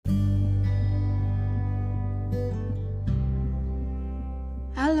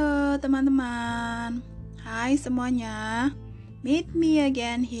teman-teman. Hai semuanya. Meet me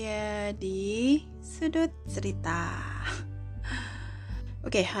again here di Sudut Cerita.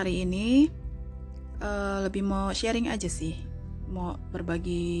 Oke, hari ini lebih mau sharing aja sih. Mau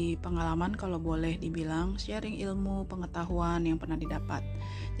berbagi pengalaman, kalau boleh dibilang sharing ilmu pengetahuan yang pernah didapat.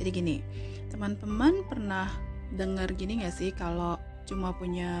 Jadi gini, teman-teman pernah dengar gini gak sih, kalau cuma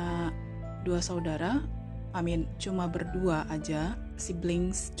punya dua saudara, cuma berdua aja,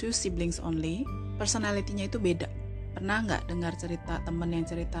 two siblings only, personality-nya itu beda. Pernah nggak dengar cerita temen yang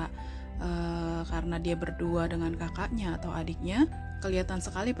cerita karena dia berdua dengan kakaknya atau adiknya, kelihatan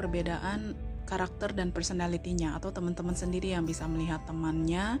sekali perbedaan karakter dan personality-nya, atau teman-teman sendiri yang bisa melihat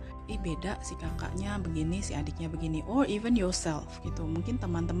temannya, beda si kakaknya begini, si adiknya begini, or even yourself gitu. Mungkin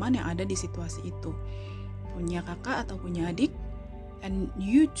teman-teman yang ada di situasi itu punya kakak atau punya adik, and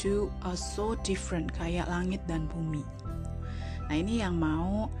you two are so different, kayak langit dan bumi. Nah, ini yang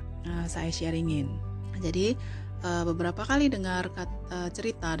mau saya sharingin. Jadi beberapa kali dengar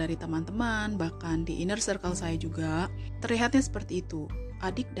cerita dari teman-teman, bahkan di inner circle saya juga, terlihatnya seperti itu.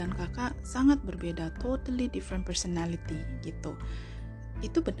 Adik dan kakak sangat berbeda, totally different personality gitu.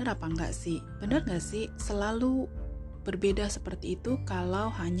 Itu benar apa enggak sih? Benar nggak sih selalu berbeda seperti itu kalau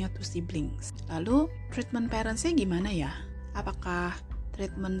hanya two siblings? Lalu treatment parents-nya gimana ya? Apakah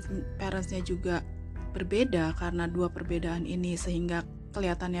treatment parents-nya juga berbeda karena dua perbedaan ini, sehingga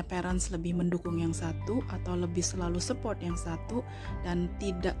kelihatannya parents lebih mendukung yang satu atau lebih selalu support yang satu dan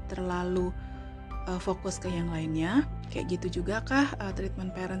tidak terlalu fokus ke yang lainnya? Kayak gitu juga kah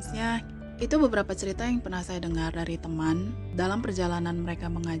treatment parents-nya? Itu beberapa cerita yang pernah saya dengar dari teman dalam perjalanan mereka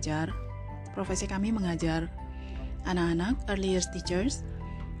mengajar. Profesi kami mengajar anak-anak, early years teachers.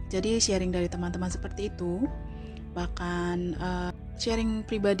 Jadi sharing dari teman-teman seperti itu. Bahkan sharing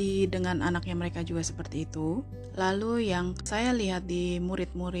pribadi dengan anaknya mereka juga seperti itu. Lalu yang saya lihat di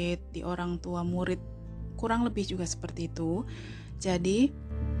murid-murid, di orang tua murid, kurang lebih juga seperti itu. Jadi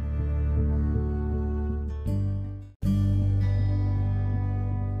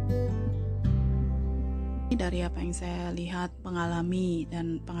dari apa yang saya lihat, mengalami,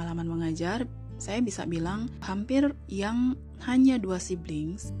 dan pengalaman mengajar, saya bisa bilang hampir yang hanya dua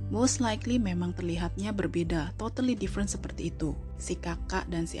siblings most likely memang terlihatnya berbeda, totally different seperti itu. Si kakak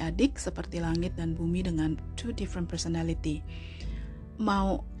dan si adik seperti langit dan bumi dengan two different personality.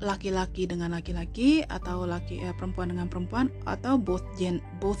 Mau laki-laki dengan laki-laki, atau perempuan dengan perempuan, atau both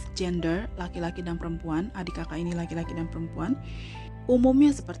gender, laki-laki dan perempuan, adik kakak ini laki-laki dan perempuan,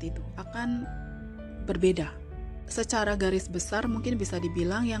 umumnya seperti itu, akan berbeda. Secara garis besar mungkin bisa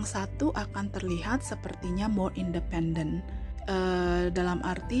dibilang yang satu akan terlihat sepertinya more independent, dalam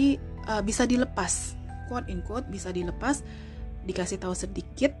arti bisa dilepas, quote in quote, bisa dilepas, dikasih tahu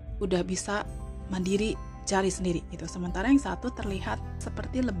sedikit udah bisa mandiri, cari sendiri gitu. Sementara yang satu terlihat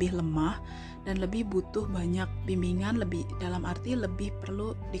seperti lebih lemah dan lebih butuh banyak bimbingan, lebih dalam arti lebih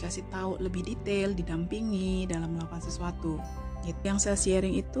perlu dikasih tahu lebih detail, didampingi dalam melakukan sesuatu gitu. Yang saya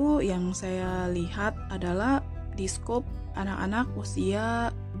sharing itu, yang saya lihat adalah di scope anak-anak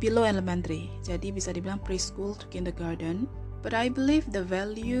usia below elementary, jadi bisa dibilang preschool to kindergarten. But I believe the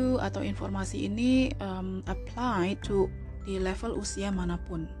value atau informasi ini apply to di level usia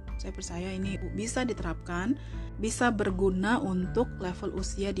manapun. Saya percaya ini bisa diterapkan, bisa berguna untuk level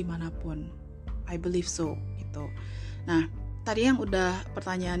usia dimanapun. I believe so gitu. Nah, tadi yang udah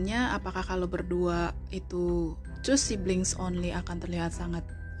pertanyaannya, apakah kalau berdua itu two siblings only akan terlihat sangat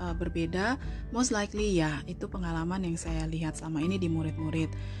berbeda? Most likely ya, itu pengalaman yang saya lihat selama ini di murid-murid.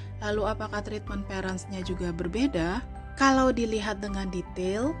 Lalu apakah treatment parents-nya juga berbeda? Kalau dilihat dengan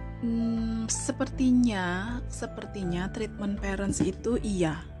detail, sepertinya treatment parents itu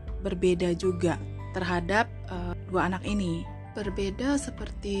iya berbeda juga terhadap dua anak ini. Berbeda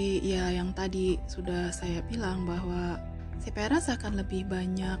seperti ya yang tadi sudah saya bilang, bahwa si parents akan lebih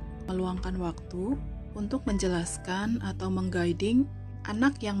banyak meluangkan waktu untuk menjelaskan atau mengguiding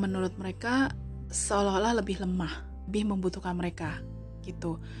anak yang menurut mereka seolah-olah lebih lemah, lebih membutuhkan mereka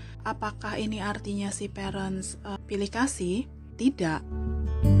gitu. Apakah ini artinya si parents pilih kasih? Tidak.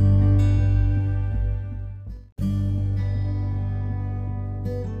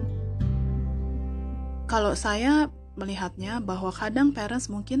 Kalau saya melihatnya bahwa kadang parents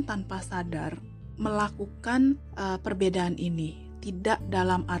mungkin tanpa sadar melakukan perbedaan ini. Tidak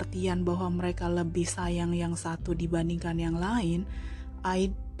dalam artian bahwa mereka lebih sayang yang satu dibandingkan yang lain. I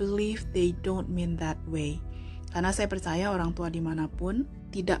believe they don't mean that way. Karena saya percaya orang tua dimanapun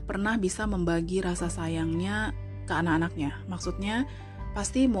tidak pernah bisa membagi rasa sayangnya ke anak-anaknya. Maksudnya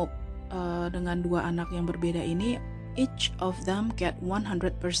pasti mau dengan dua anak yang berbeda ini each of them get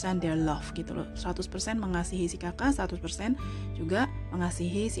 100% their love gitu loh. 100% mengasihi si kakak, 100% juga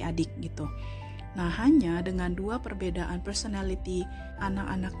mengasihi si adik gitu. Nah, hanya dengan dua perbedaan personality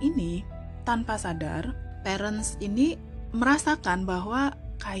anak-anak ini, tanpa sadar, parents ini merasakan bahwa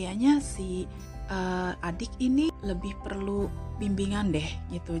kayaknya si adik ini lebih perlu bimbingan deh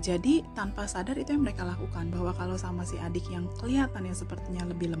gitu. Jadi tanpa sadar itu yang mereka lakukan, bahwa kalau sama si adik yang kelihatannya sepertinya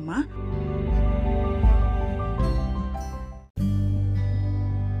lebih lemah,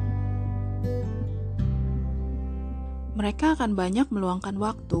 mereka akan banyak meluangkan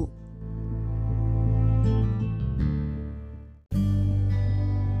waktu.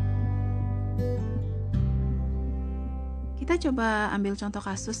 Kita coba ambil contoh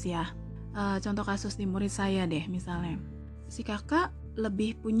kasus ya. Contoh kasus di murid saya deh misalnya. Si kakak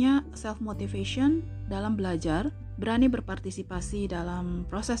lebih punya self-motivation dalam belajar, berani berpartisipasi dalam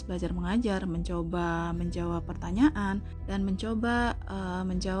proses belajar mengajar, mencoba menjawab pertanyaan, dan mencoba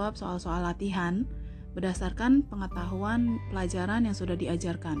menjawab soal-soal latihan berdasarkan pengetahuan pelajaran yang sudah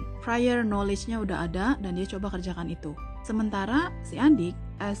diajarkan. Prior knowledge-nya udah ada dan dia coba kerjakan itu. Sementara si adik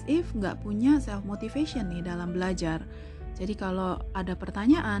as if nggak punya self-motivation nih dalam belajar. Jadi kalau ada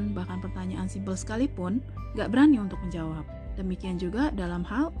pertanyaan, bahkan pertanyaan simpel sekalipun, nggak berani untuk menjawab. Demikian juga dalam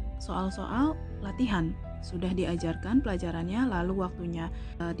hal soal-soal latihan. Sudah diajarkan pelajarannya, lalu waktunya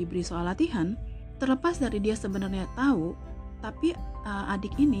diberi soal latihan. Terlepas dari dia sebenarnya tahu, tapi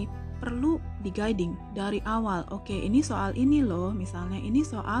adik ini perlu di-guiding dari awal. Oke, ini soal ini loh, misalnya ini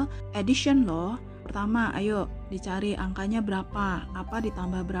soal addition loh. Pertama, ayo dicari angkanya berapa, apa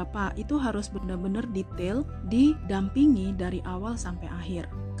ditambah berapa. Itu harus benar-benar detail, didampingi dari awal sampai akhir.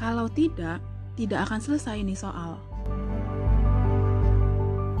 Kalau tidak akan selesai ini soal.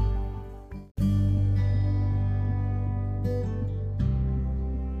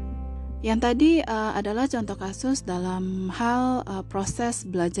 Yang tadi adalah contoh kasus dalam hal proses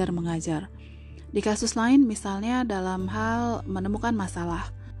belajar mengajar. Di kasus lain misalnya dalam hal menemukan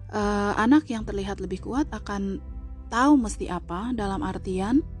masalah. Anak yang terlihat lebih kuat akan tahu mesti apa, dalam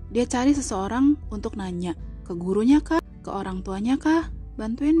artian dia cari seseorang untuk nanya. Ke gurunya kah? Ke orang tuanya kah?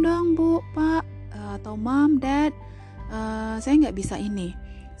 Bantuin dong bu, pak, atau mom, dad, saya nggak bisa ini.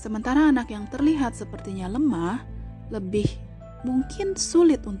 Sementara anak yang terlihat sepertinya lemah, lebih mungkin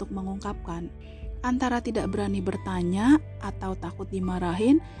sulit untuk mengungkapkan. Antara tidak berani bertanya atau takut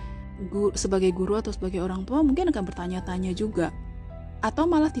dimarahin, sebagai guru atau sebagai orang tua mungkin akan bertanya-tanya juga. Atau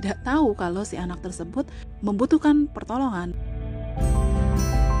malah tidak tahu kalau si anak tersebut membutuhkan pertolongan.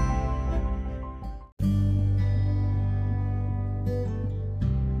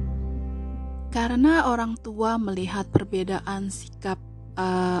 Karena orang tua melihat perbedaan sikap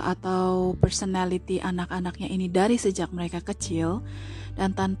atau personality anak-anaknya ini dari sejak mereka kecil,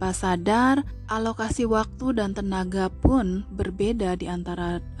 dan tanpa sadar alokasi waktu dan tenaga pun berbeda di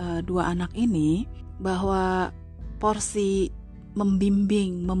antara dua anak ini, bahwa porsi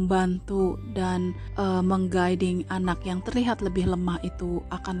membimbing, membantu, dan mengguiding anak yang terlihat lebih lemah itu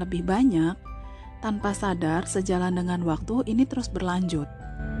akan lebih banyak. Tanpa sadar, sejalan dengan waktu ini terus berlanjut.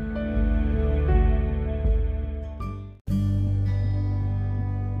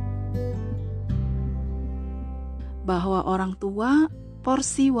 Bahwa orang tua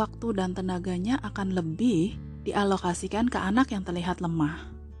porsi waktu dan tenaganya akan lebih dialokasikan ke anak yang terlihat lemah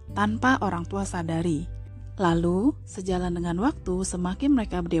tanpa orang tua sadari. Lalu sejalan dengan waktu, semakin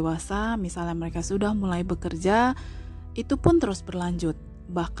mereka dewasa, misalnya mereka sudah mulai bekerja, itu pun terus berlanjut.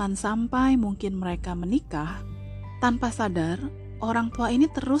 Bahkan sampai mungkin mereka menikah, tanpa sadar orang tua ini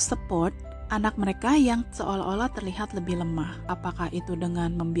terus support anak mereka yang seolah-olah terlihat lebih lemah. Apakah itu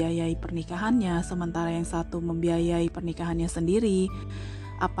dengan membiayai pernikahannya, sementara yang satu membiayai pernikahannya sendiri?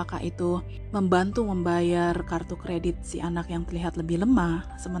 Apakah itu membantu membayar kartu kredit si anak yang terlihat lebih lemah,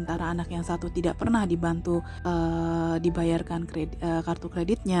 sementara anak yang satu tidak pernah dibantu dibayarkan kartu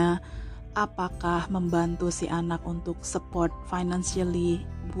kreditnya? Apakah membantu si anak untuk support financially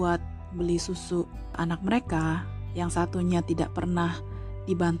buat beli susu anak mereka, yang satunya tidak pernah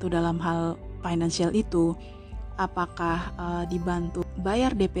dibantu dalam hal financial itu? Apakah dibantu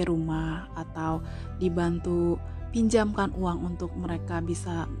bayar DP rumah, atau dibantu pinjamkan uang untuk mereka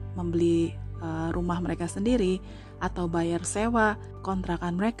bisa membeli rumah mereka sendiri, atau bayar sewa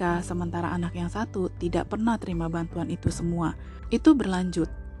kontrakan mereka, sementara anak yang satu tidak pernah terima bantuan itu semua? Itu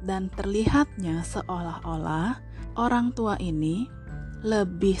berlanjut, dan terlihatnya seolah-olah orang tua ini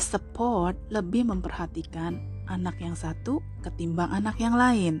lebih support, lebih memperhatikan anak yang satu ketimbang anak yang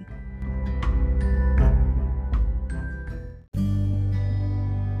lain.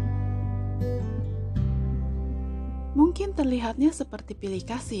 Mungkin Mungkin terlihatnya seperti pilih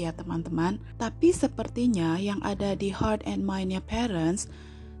kasih ya teman-teman, tapi sepertinya yang ada di heart and mind-nya parents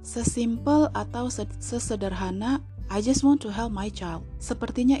sesimpel atau sesederhana I just want to help my child.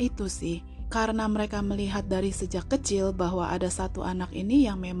 Sepertinya itu sih. Karena mereka melihat dari sejak kecil bahwa ada satu anak ini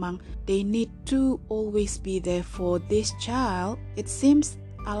yang memang they need to always be there for this child. It seems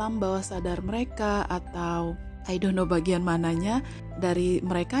alam bawah sadar mereka atau I don't know bagian mananya dari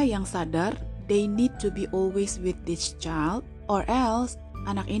mereka yang sadar they need to be always with this child or else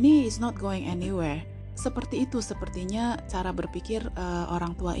anak ini is not going anywhere. Seperti itu sepertinya cara berpikir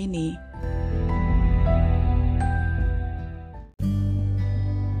orang tua ini.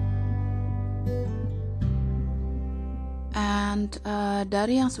 And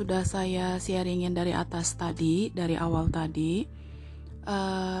dari yang sudah saya sharingin dari atas tadi, dari awal tadi,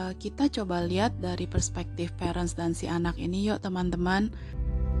 kita coba lihat dari perspektif parents dan si anak ini yuk teman-teman.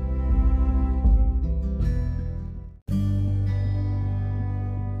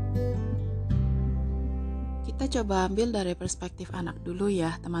 Kita coba ambil dari perspektif anak dulu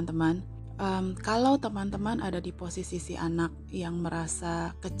ya teman-teman. Kalau teman-teman ada di posisi si anak yang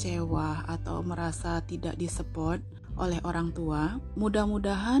merasa kecewa atau merasa tidak disupport oleh orang tua,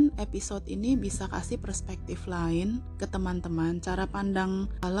 mudah-mudahan episode ini bisa kasih perspektif lain ke teman-teman, cara pandang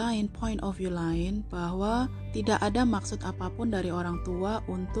lain, point of view lain, bahwa tidak ada maksud apapun dari orang tua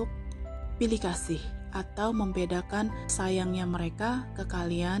untuk pilih kasih atau membedakan sayangnya mereka ke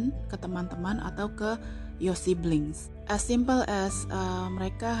kalian, ke teman-teman, atau ke your siblings. As simple as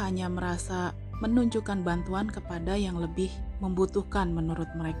mereka hanya merasa menunjukkan bantuan kepada yang lebih membutuhkan menurut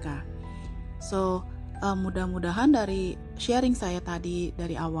mereka. So, mudah-mudahan dari sharing saya tadi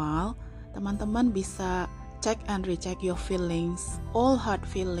dari awal, teman-teman bisa check and recheck your feelings, all hard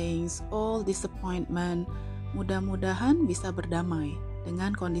feelings, all disappointment. Mudah-mudahan bisa berdamai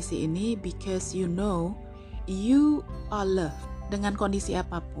dengan kondisi ini because you know you are loved dengan kondisi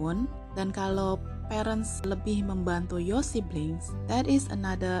apapun. Dan kalau parents lebih membantu your siblings, that is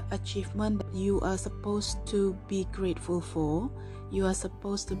another achievement that you are supposed to be grateful for. You are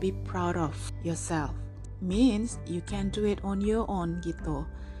supposed to be proud of yourself. Means you can do it on your own gitu.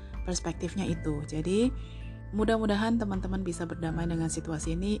 Perspektifnya itu. Jadi mudah-mudahan teman-teman bisa berdamai dengan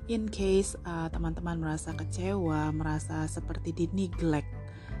situasi ini in case teman-teman merasa kecewa, merasa seperti di neglect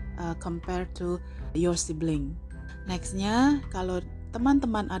compared to your sibling. Nextnya, kalau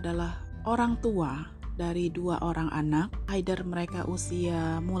teman-teman adalah orang tua dari dua orang anak, either mereka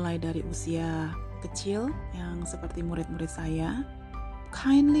mulai dari usia kecil yang seperti murid-murid saya,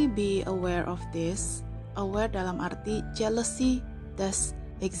 kindly be aware of this. Aware dalam arti jealousy does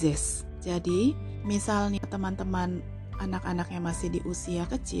exist. Jadi misalnya teman-teman anak-anak yang masih di usia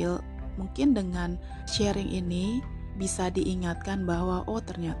kecil, mungkin dengan sharing ini bisa diingatkan bahwa oh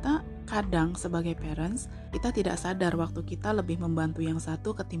ternyata kadang sebagai parents kita tidak sadar waktu kita lebih membantu yang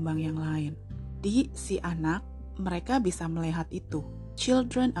satu ketimbang yang lain. Di si anak mereka bisa melihat itu.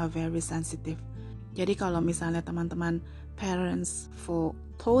 Children are very sensitive. Jadi kalau misalnya teman-teman parents for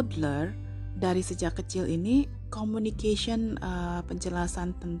toddler, dari sejak kecil ini communication,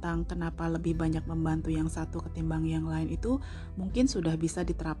 penjelasan tentang kenapa lebih banyak membantu yang satu ketimbang yang lain itu mungkin sudah bisa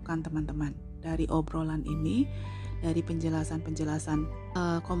diterapkan teman-teman. Dari obrolan ini, dari penjelasan-penjelasan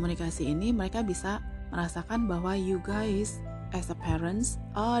komunikasi ini, mereka bisa merasakan bahwa you guys as a parents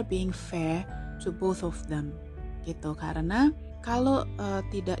are being fair to both of them gitu. Karena kalau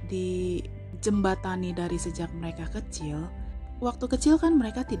tidak dijembatani dari sejak mereka kecil, waktu kecil kan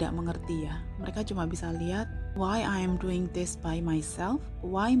mereka tidak mengerti ya. Mereka cuma bisa lihat why I am doing this by myself,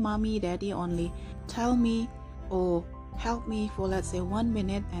 why mommy daddy only tell me or help me for let's say 1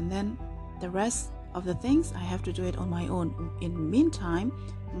 minute and then the rest of the things I have to do it on my own. In the meantime,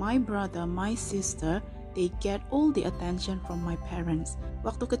 my brother, my sister, they get all the attention from my parents.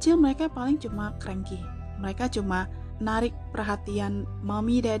 Waktu kecil mereka paling cuma cranky. Mereka cuma narik perhatian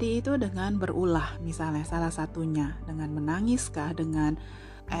mommy daddy itu dengan berulah, misalnya salah satunya dengan menangis kah, dengan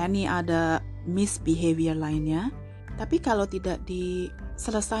any other misbehavior lainnya. Tapi kalau tidak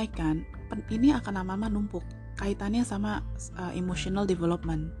diselesaikan, ini akan lama-lama numpuk. Kaitannya sama emotional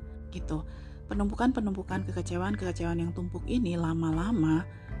development gitu. Penumpukan kekecewaan yang tumpuk ini lama-lama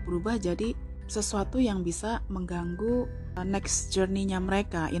berubah jadi sesuatu yang bisa mengganggu next journey-nya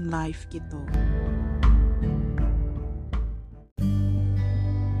mereka in life gitu.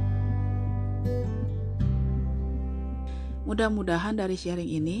 Mudah-mudahan dari sharing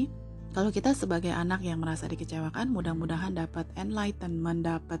ini, kalau kita sebagai anak yang merasa dikecewakan, mudah-mudahan dapat enlightenment,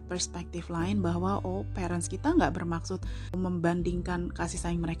 dapat perspektif lain bahwa oh parents kita nggak bermaksud membandingkan kasih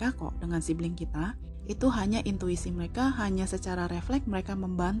sayang mereka kok dengan sibling kita. Itu hanya intuisi mereka, hanya secara refleks mereka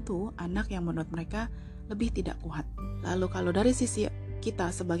membantu anak yang menurut mereka lebih tidak kuat. Lalu kalau dari sisi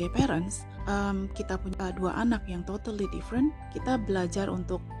kita sebagai parents, kita punya 2 anak yang totally different, kita belajar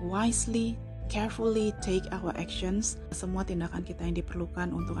untuk wisely, carefully take our actions, semua tindakan kita yang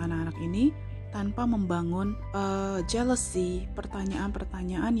diperlukan untuk anak-anak ini, tanpa membangun jealousy,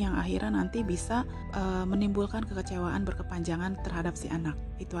 pertanyaan-pertanyaan yang akhirnya nanti bisa menimbulkan kekecewaan berkepanjangan terhadap si anak.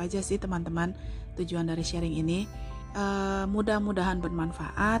 Itu aja sih teman-teman tujuan dari sharing ini. Mudah-mudahan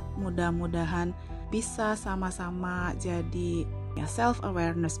bermanfaat, mudah-mudahan bisa sama-sama jadi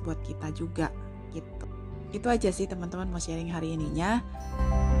self-awareness buat kita juga gitu. Itu aja sih teman-teman mau sharing hari ininya.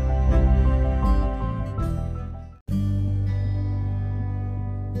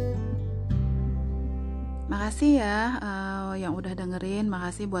 Makasih ya yang udah dengerin,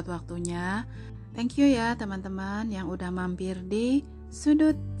 makasih buat waktunya. Thank you ya teman-teman yang udah mampir di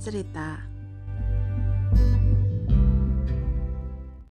Sudut Cerita.